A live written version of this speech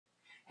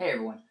Hey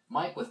everyone,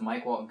 Mike with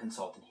Mike Walton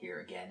Consultant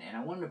here again, and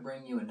I wanted to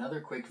bring you another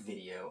quick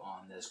video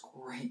on this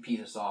great piece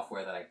of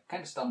software that I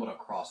kind of stumbled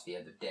across the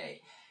other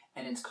day,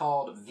 and it's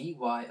called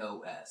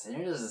VYos, and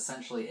it is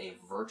essentially a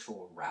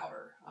virtual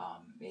router.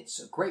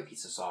 It's a great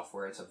piece of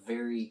software. It's a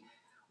very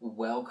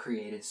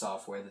well-created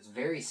software that's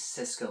very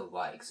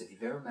Cisco-like, so if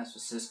you've ever messed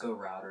with Cisco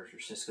routers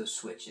or Cisco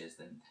switches,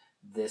 then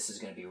this is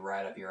going to be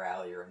right up your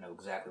alley or know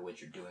exactly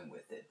what you're doing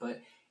with it. But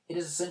it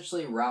is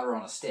essentially a router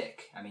on a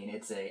stick. I mean,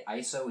 it's a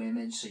ISO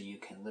image, so you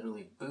can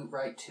literally boot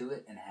right to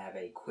it and have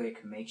a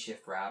quick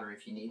makeshift router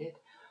if you need it.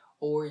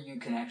 Or you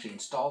can actually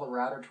install the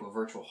router to a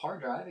virtual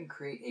hard drive and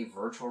create a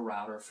virtual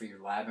router for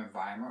your lab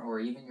environment or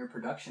even your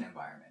production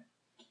environment.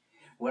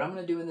 What I'm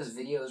going to do in this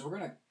video is we're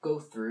going to go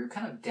through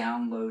kind of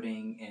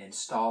downloading and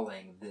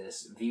installing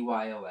this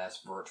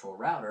VYos virtual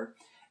router,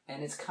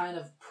 and it's kind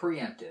of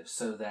preemptive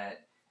so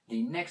that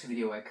the next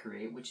video I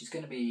create, which is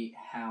going to be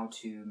how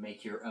to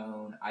make your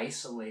own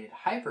isolated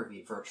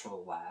Hyper-V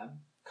virtual lab,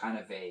 kind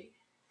of a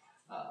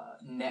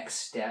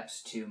next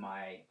steps to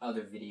my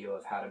other video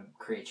of how to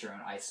create your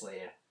own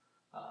isolated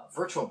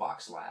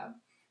VirtualBox lab.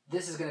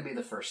 This is going to be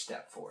the first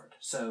step for it.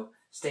 So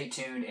stay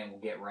tuned and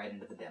we'll get right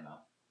into the demo.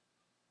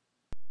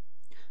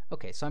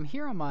 Okay, so I'm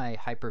here on my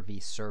Hyper-V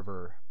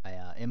server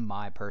in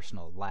my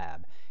personal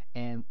lab.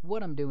 And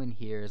what I'm doing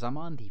here is I'm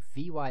on the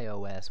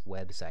VYos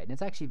website, and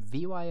it's actually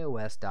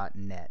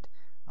vyos.net.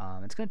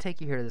 It's going to take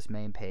you here to this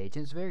main page,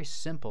 and it's very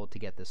simple to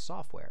get this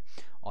software.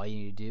 All you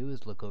need to do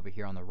is look over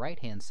here on the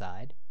right-hand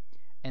side,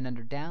 and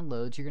under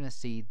Downloads, you're going to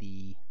see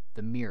the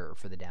mirror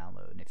for the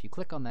download. And if you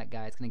click on that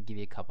guy, it's going to give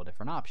you a couple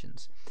different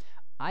options.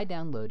 I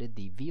downloaded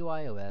the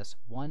VYos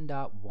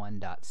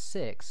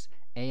 1.1.6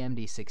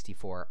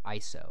 AMD64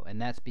 ISO,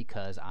 and that's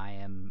because I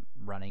am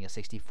running a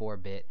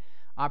 64-bit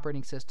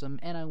operating system,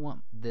 and I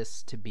want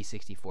this to be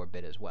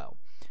 64-bit as well.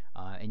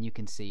 And you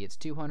can see it's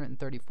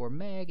 234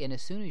 meg, and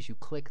as soon as you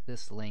click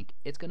this link,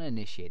 it's going to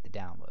initiate the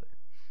download.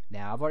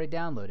 Now, I've already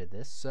downloaded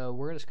this, so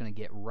we're just going to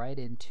get right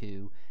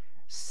into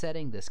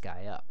setting this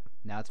guy up.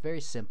 Now, it's very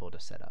simple to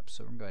set up,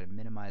 so we're going to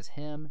minimize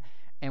him,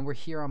 and we're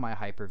here on my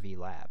Hyper-V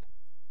lab.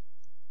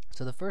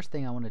 So the first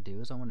thing I want to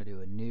do is I want to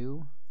do a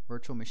new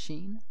virtual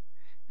machine,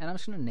 and I'm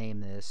just going to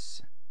name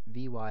this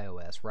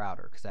VYos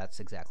router, because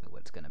that's exactly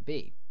what it's going to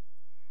be.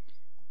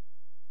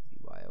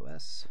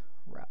 VYos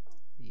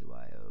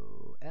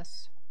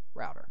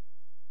router.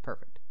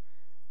 Perfect.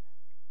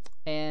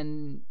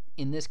 And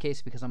in this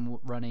case, because I'm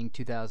running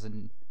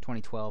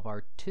 2012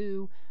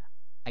 R2,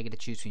 I get to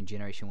choose between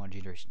Generation 1 and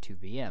Generation 2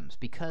 VMs.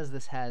 Because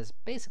this has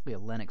basically a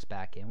Linux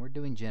backend, we're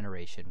doing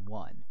Generation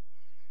 1.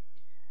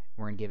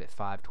 We're going to give it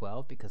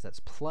 512 because that's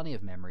plenty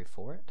of memory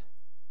for it.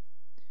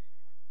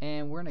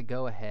 And we're going to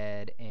go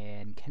ahead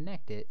and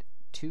connect it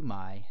to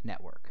my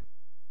network.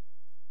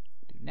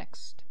 Do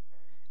next.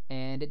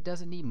 And it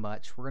doesn't need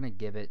much. We're going to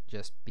give it,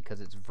 just because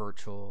it's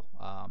virtual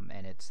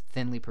and it's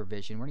thinly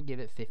provisioned, we're going to give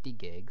it 50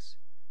 gigs.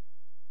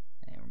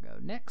 And we'll go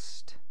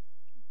next.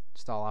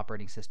 Install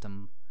operating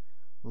system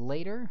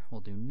later. We'll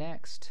do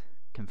next.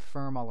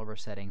 Confirm all of our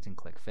settings and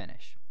click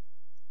finish.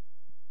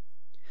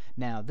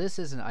 Now, this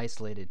isn't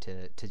isolated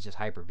to just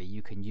Hyper-V.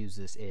 You can use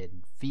this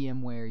in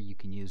VMware, you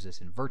can use this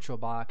in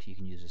VirtualBox, you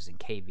can use this in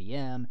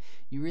KVM.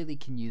 You really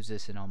can use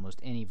this in almost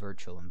any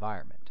virtual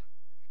environment.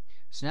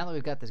 So now that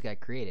we've got this guy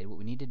created, what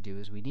we need to do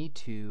is we need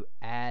to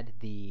add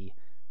the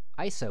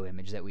ISO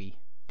image that we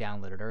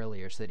downloaded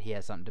earlier so that he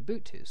has something to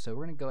boot to. So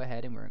we're going to go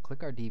ahead and we're going to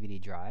click our DVD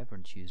drive. We're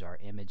going to choose our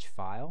image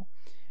file,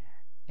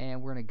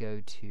 and we're going to go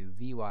to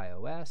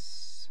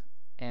VYos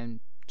and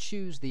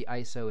choose the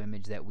ISO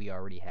image that we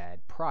already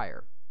had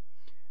prior.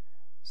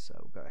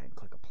 So go ahead and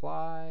click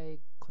apply,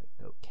 click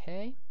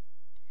OK,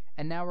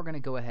 and now we're going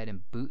to go ahead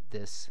and boot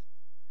this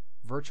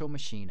virtual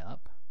machine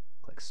up.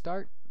 Click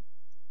start.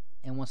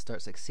 And once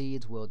start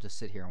succeeds, we'll just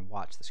sit here and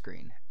watch the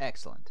screen.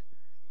 Excellent.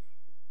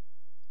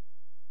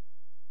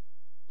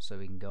 So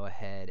we can go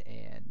ahead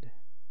and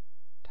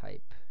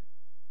type,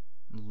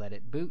 let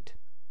it boot.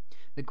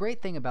 The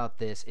great thing about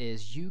this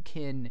is you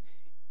can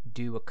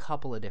do a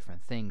couple of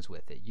different things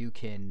with it. You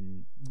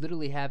can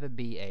literally have it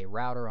be a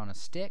router on a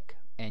stick,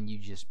 and you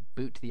just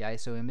boot to the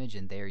ISO image,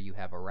 and there you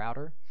have a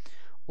router.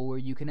 Or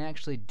you can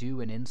actually do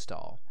an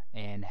install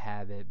and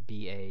have it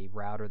be a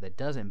router that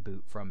doesn't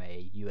boot from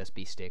a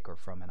USB stick or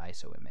from an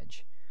ISO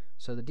image.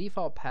 So the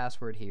default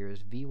password here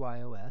is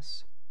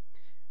VYos,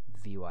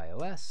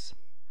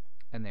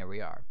 and there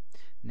we are.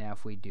 Now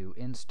if we do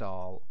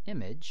install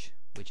image,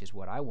 which is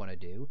what I want to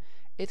do,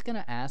 it's going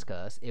to ask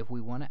us if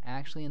we want to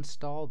actually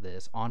install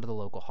this onto the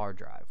local hard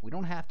drive. We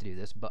don't have to do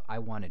this, but I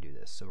want to do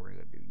this. So we're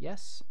going to do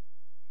yes.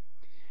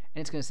 And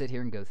it's going to sit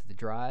here and go through the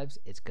drives.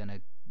 It's going to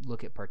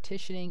look at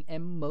partitioning,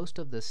 and most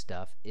of this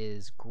stuff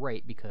is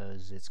great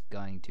because it's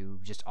going to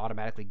just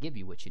automatically give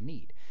you what you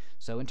need.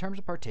 So in terms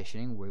of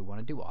partitioning, we want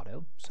to do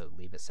auto, so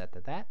leave it set to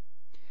that.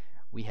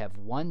 We have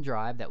one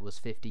drive that was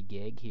 50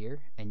 gig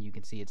here, and you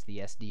can see it's the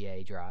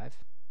SDA drive.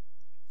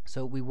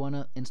 So we want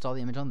to install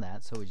the image on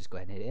that, so we just go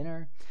ahead and hit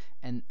enter,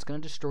 and it's going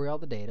to destroy all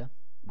the data.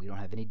 We don't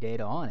have any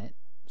data on it,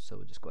 so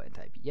we'll just go ahead and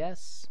type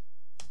yes.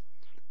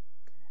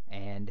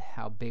 And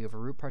how big of a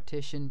root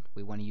partition.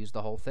 We want to use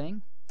the whole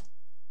thing.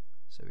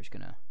 So we're just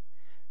going to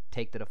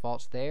take the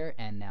defaults there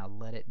and now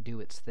let it do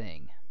its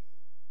thing.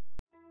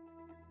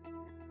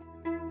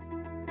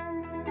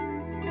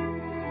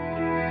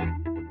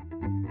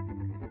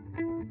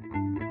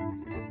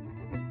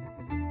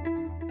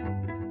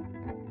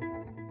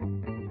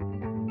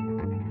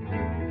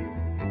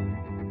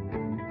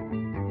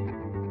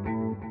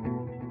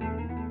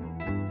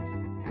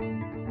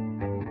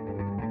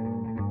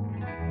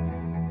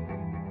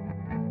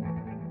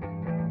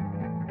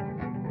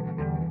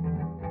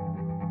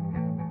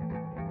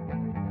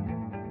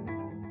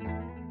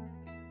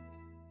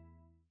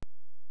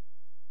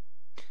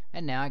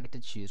 And now I get to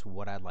choose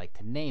what I'd like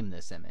to name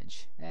this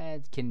image.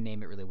 I can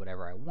name it really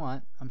whatever I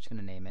want. I'm just going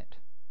to name it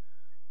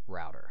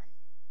router.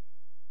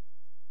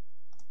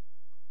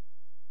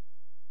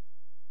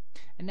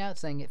 And now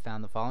it's saying it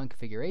found the following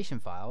configuration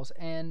files,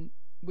 and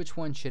which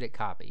one should it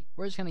copy?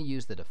 We're just going to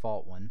use the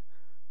default one,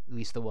 at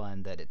least the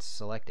one that it's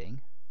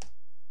selecting.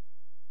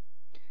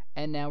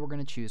 And now we're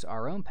going to choose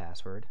our own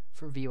password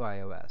for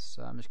VYos.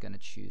 So I'm just going to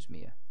choose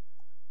me a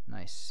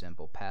nice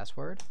simple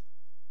password.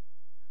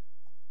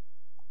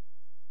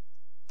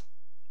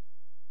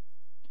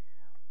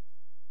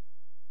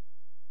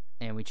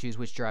 And we choose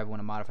which drive we want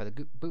to modify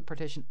the boot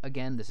partition.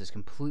 Again, this is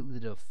completely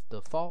the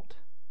default.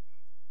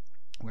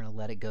 We're going to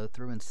let it go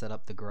through and set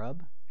up the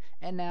grub.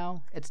 And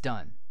now it's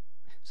done.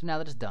 So now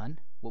that it's done,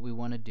 what we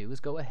want to do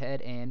is go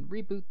ahead and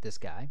reboot this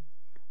guy.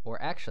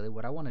 Or actually,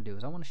 what I want to do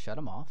is I want to shut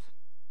him off.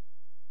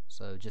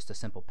 So just a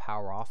simple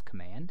power off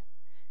command.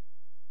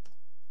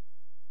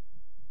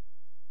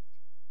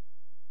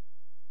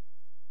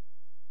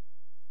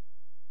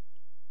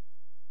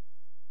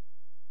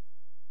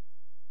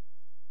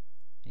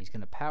 He's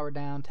going to power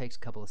down, takes a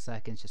couple of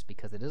seconds just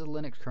because it is a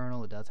Linux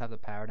kernel, it does have to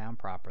power down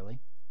properly.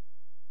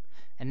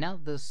 And now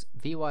that this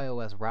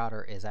VYOS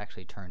router is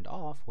actually turned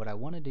off, what I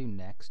want to do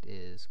next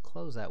is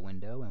close that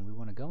window, and we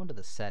want to go into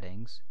the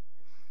settings,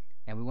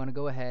 and we want to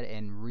go ahead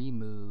and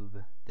remove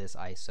this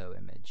ISO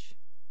image.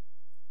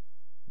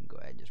 Go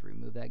ahead and just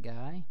remove that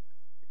guy,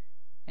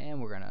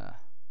 and we're going to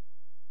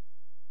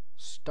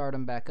start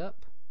him back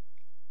up.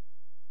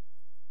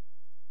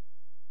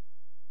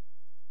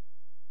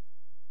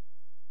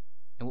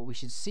 And what we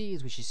should see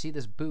is we should see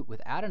this boot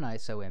without an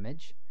ISO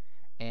image,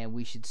 and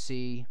we should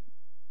see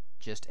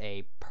just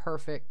a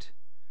perfect,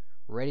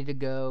 ready to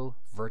go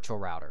virtual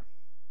router.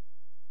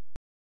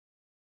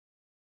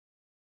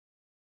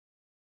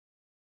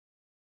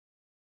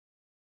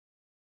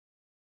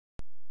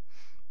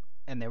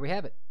 And there we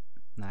have it.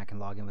 Now I can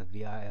log in with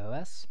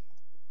VYOS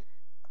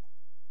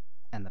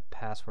and the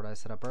password I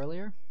set up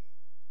earlier.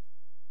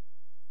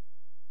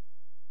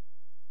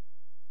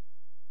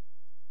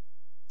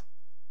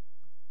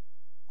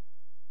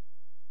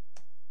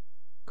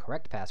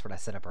 Correct password I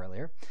set up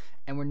earlier,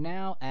 and we're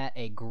now at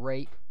a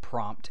great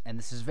prompt, and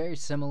this is very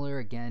similar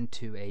again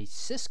to a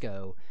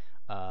Cisco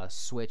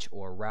switch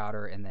or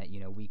router in that, you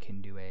know, we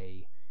can do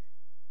a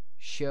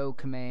show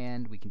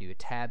command, we can do a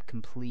tab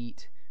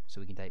complete, so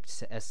we can type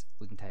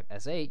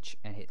sh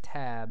and hit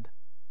tab,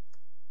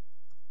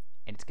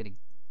 and it's gonna,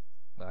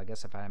 well, I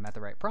guess if I'm at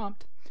the right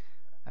prompt,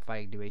 if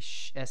I do a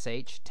sh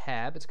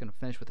tab, it's gonna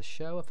finish with a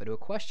show. If I do a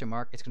question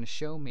mark, it's gonna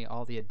show me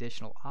all the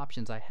additional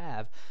options I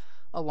have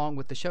along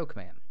with the show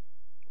command.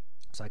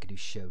 So I could do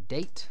show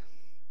date,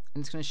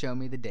 and it's going to show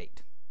me the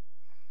date.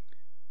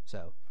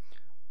 So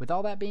with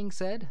all that being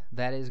said,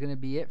 that is going to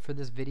be it for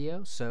this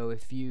video. So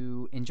if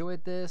you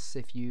enjoyed this,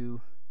 if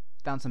you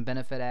found some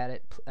benefit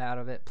out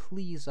of it,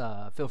 please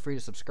feel free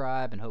to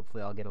subscribe, and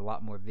hopefully I'll get a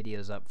lot more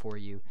videos up for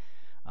you.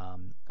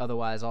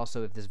 Otherwise,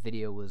 also, if this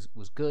video was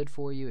good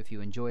for you, if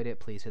you enjoyed it,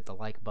 please hit the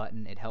like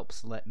button. It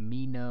helps let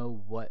me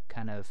know what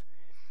kind of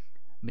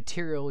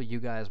material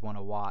you guys want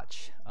to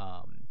watch,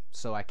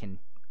 so I can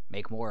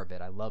make more of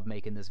it. I love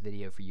making this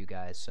video for you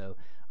guys. So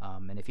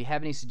and if you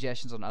have any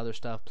suggestions on other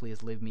stuff,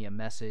 please leave me a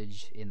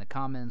message in the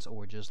comments,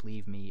 or just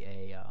leave me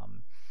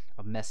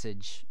a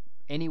message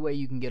any way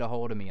you can get a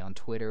hold of me on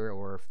Twitter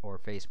or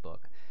Facebook.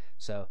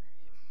 So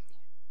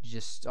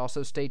just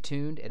also stay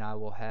tuned, and I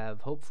will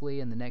have, hopefully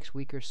in the next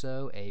week or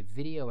so, a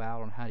video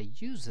out on how to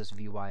use this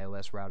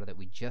VYOS router that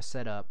we just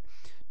set up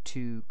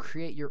to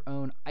create your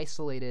own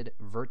isolated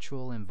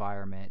virtual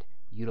environment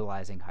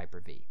utilizing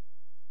Hyper-V.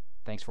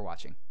 Thanks for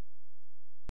watching.